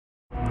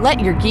Let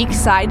your geek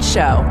side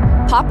show.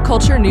 Pop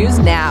culture news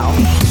now.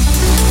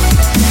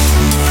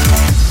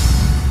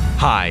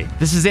 Hi,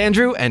 this is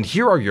Andrew, and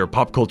here are your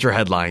pop culture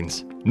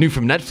headlines. New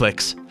from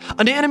Netflix.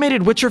 An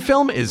animated Witcher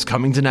film is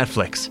coming to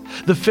Netflix.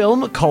 The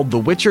film, called The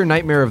Witcher: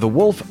 Nightmare of the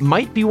Wolf,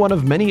 might be one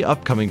of many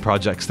upcoming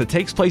projects that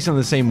takes place in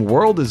the same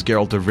world as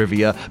Geralt of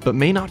Rivia, but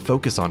may not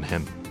focus on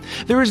him.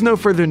 There is no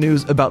further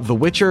news about The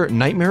Witcher: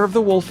 Nightmare of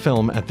the Wolf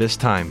film at this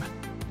time.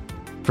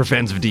 For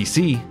fans of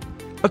DC,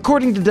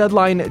 according to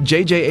Deadline,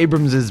 J.J.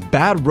 Abrams'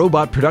 Bad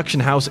Robot production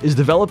house is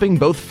developing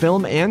both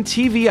film and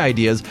TV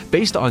ideas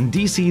based on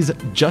DC's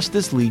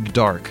Justice League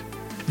Dark.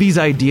 These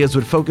ideas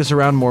would focus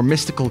around more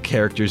mystical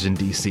characters in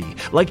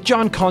DC, like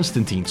John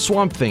Constantine,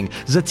 Swamp Thing,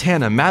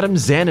 Zatanna, Madame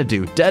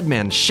Xanadu,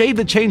 Deadman, Shade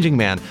the Changing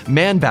Man,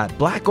 Man-Bat,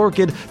 Black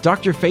Orchid,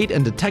 Dr. Fate,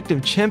 and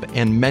Detective Chimp,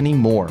 and many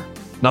more.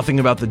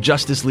 Nothing about the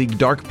Justice League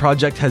Dark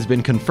project has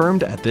been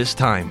confirmed at this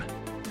time.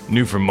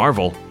 New from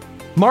Marvel.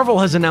 Marvel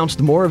has announced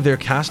more of their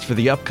cast for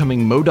the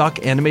upcoming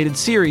MODOK animated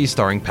series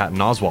starring Patton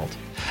Oswalt.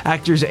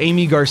 Actors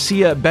Amy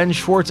Garcia, Ben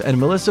Schwartz, and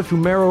Melissa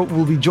Fumero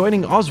will be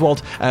joining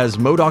Oswalt as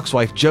MODOK's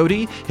wife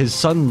Jodie, his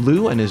son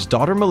Lou, and his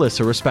daughter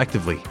Melissa,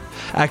 respectively.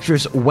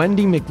 Actress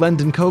Wendy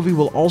McLendon-Covey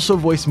will also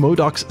voice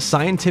MODOK's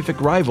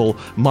scientific rival,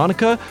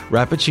 Monica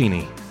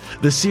Rappaccini.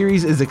 The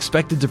series is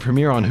expected to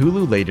premiere on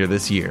Hulu later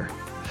this year.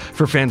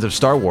 For fans of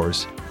Star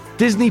Wars,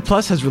 Disney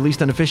Plus has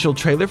released an official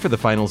trailer for the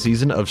final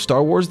season of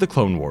Star Wars: The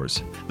Clone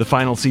Wars. The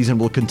final season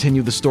will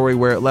continue the story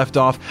where it left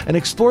off and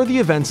explore the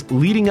events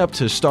leading up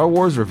to Star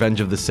Wars: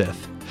 Revenge of the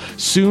Sith.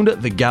 Soon,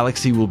 the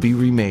galaxy will be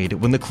remade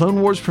when The Clone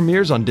Wars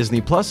premieres on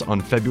Disney Plus on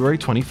February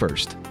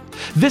 21st.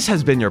 This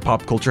has been your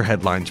Pop Culture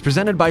Headlines,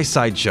 presented by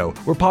Sideshow,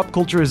 where pop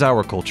culture is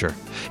our culture.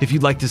 If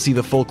you'd like to see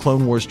the full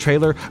Clone Wars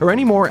trailer or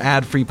any more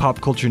ad-free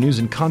pop culture news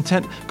and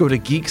content, go to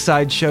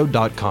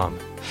geeksideshow.com.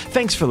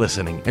 Thanks for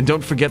listening, and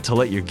don't forget to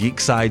let your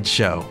geek side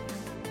show.